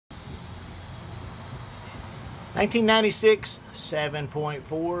1996 7.4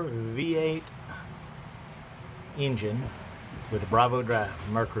 V8 engine with a Bravo drive,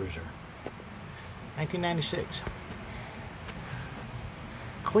 Mercruiser. 1996.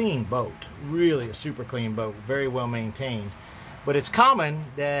 Clean boat, really a super clean boat, very well maintained. But it's common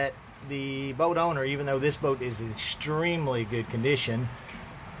that the boat owner, even though this boat is in extremely good condition,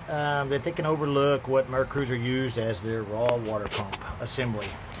 that they can overlook what Mercruiser used as their raw water pump assembly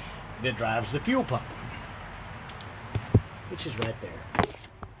that drives the fuel pump, which is right there.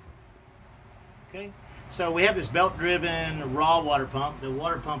 Okay, so we have this belt-driven raw water pump. The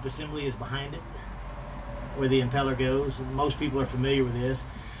water pump assembly is behind it, where the impeller goes. Most people are familiar with this,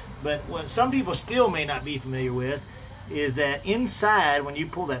 but what some people still may not be familiar with is that inside, when you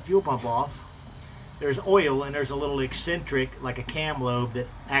pull that fuel pump off, there's oil and there's a little eccentric, like a cam lobe, that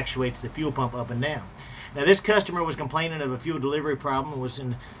actuates the fuel pump up and down. Now, this customer was complaining of a fuel delivery problem and was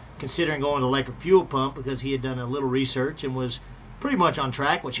considering going to electric fuel pump because he had done a little research and was pretty much on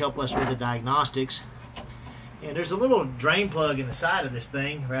track, which helped us with the diagnostics. And there's a little drain plug in the side of this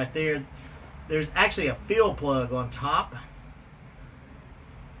thing right there. There's actually a fill plug on top,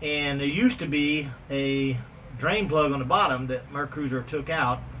 and there used to be a drain plug on the bottom that Mercruiser took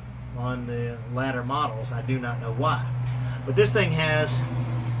out on the latter models. I do not know why, but this thing has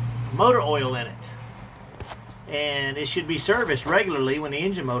motor oil in it, and it should be serviced regularly when the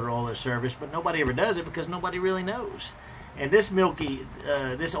engine motor oil is serviced, but nobody ever does it because nobody really knows. And this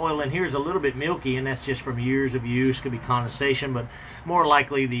this oil in here is a little bit milky, and that's just from years of use. Could be condensation, but more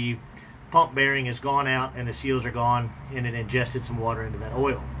likely the pump bearing has gone out and the seals are gone, and it ingested some water into that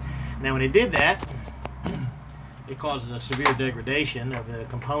oil. Now, when it did that, it causes a severe degradation of the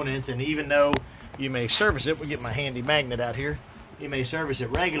components, and even though you may service it, we'll get my handy magnet out here, you may service it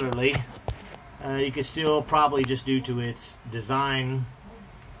regularly, you could still probably, just due to its design,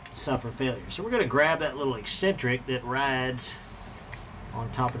 suffer failure. So we're going to grab that little eccentric that rides on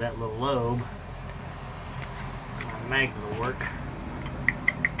top of that little lobe. My magnet will work.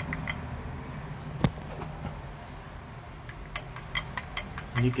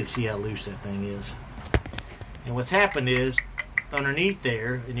 And you can see how loose that thing is. And what's happened is, underneath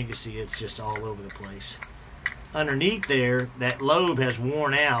there, and you can see it's just all over the place. Underneath there, that lobe has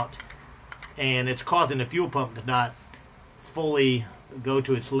worn out, and it's causing the fuel pump to not fully go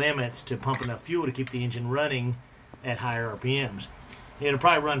to its limits to pump enough fuel to keep the engine running at higher RPMs. It'll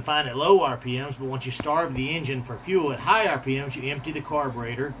probably run fine at low RPMs, but once you starve the engine for fuel at high RPMs, you empty the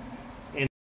carburetor,